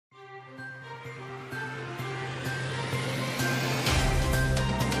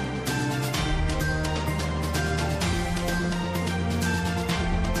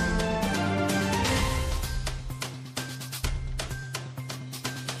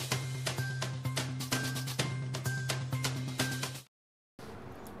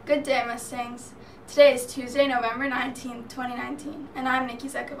Good day, Mustangs. Today is Tuesday, November 19th, 2019, and I'm Nikki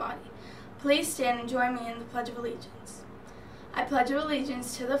Zekavati. Please stand and join me in the Pledge of Allegiance. I pledge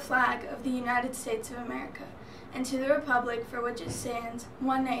allegiance to the flag of the United States of America and to the republic for which it stands,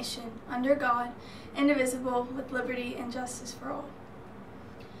 one nation, under God, indivisible, with liberty and justice for all.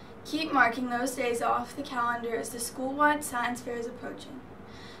 Keep marking those days off the calendar as the school-wide science fair is approaching.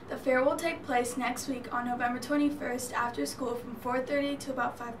 The fair will take place next week on November 21st after school from 4:30 to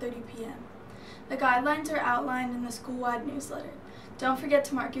about 5:30 p.m. The guidelines are outlined in the school-wide newsletter. Don't forget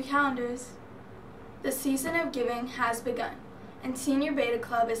to mark your calendars. The season of giving has begun, and Senior Beta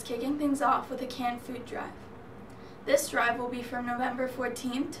Club is kicking things off with a canned food drive. This drive will be from November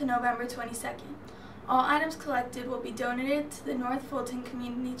 14th to November 22nd. All items collected will be donated to the North Fulton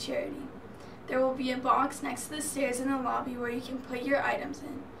Community Charity. There will be a box next to the stairs in the lobby where you can put your items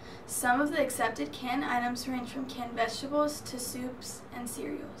in. Some of the accepted canned items range from canned vegetables to soups and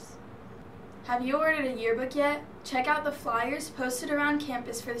cereals. Have you ordered a yearbook yet? Check out the flyers posted around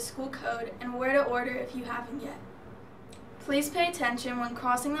campus for the school code and where to order if you haven't yet. Please pay attention when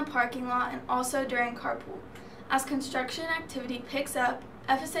crossing the parking lot and also during carpool. As construction activity picks up,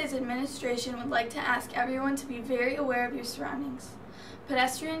 FSA's administration would like to ask everyone to be very aware of your surroundings.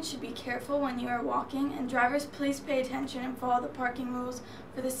 Pedestrians should be careful when you are walking, and drivers please pay attention and follow the parking rules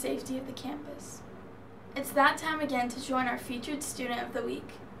for the safety of the campus. It's that time again to join our featured student of the week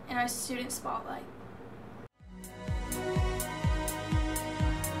in our student spotlight.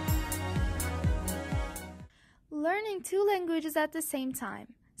 Learning two languages at the same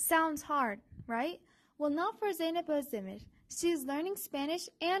time. Sounds hard, right? Well, not for Zeynep Özdemir. She's learning Spanish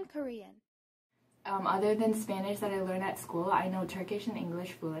and Korean. Other than Spanish that I learned at school, I know Turkish and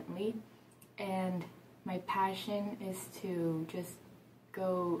English fluently, and my passion is to just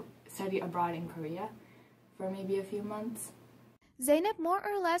go study abroad in Korea for maybe a few months. Zeynep more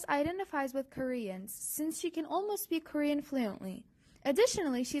or less identifies with Koreans since she can almost speak Korean fluently.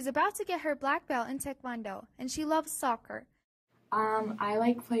 Additionally, she's about to get her black belt in Taekwondo, and she loves soccer. I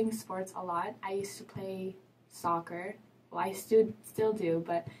like playing sports a lot. I used to play soccer. Well, I still do,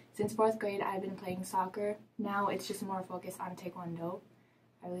 but since 4th grade, I've been playing soccer. Now it's just more focused on Taekwondo.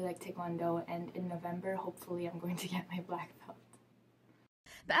 I really like Taekwondo, and in November, hopefully, I'm going to get my black belt.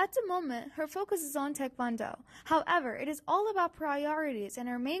 But at the moment, her focus is on Taekwondo. However, it is all about priorities, and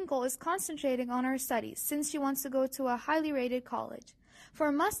her main goal is concentrating on her studies since she wants to go to a highly rated college.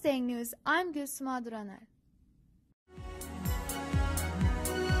 For Mustang News, I'm Gülsüm Duraner.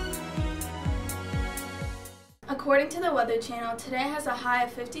 According to the Weather Channel, today has a high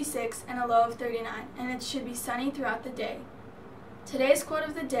of 56 and a low of 39, and it should be sunny throughout the day. Today's quote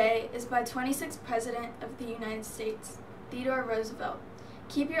of the day is by 26th President of the United States, Theodore Roosevelt.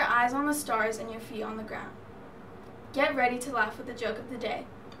 Keep your eyes on the stars and your feet on the ground. Get ready to laugh with the joke of the day.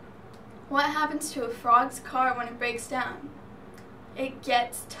 What happens to a frog's car when it breaks down? It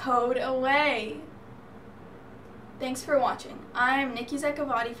gets towed away. Thanks for watching. I'm Nikki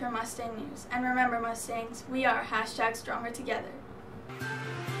Zekavati for Mustang News. And remember, Mustangs, we are #Stronger together.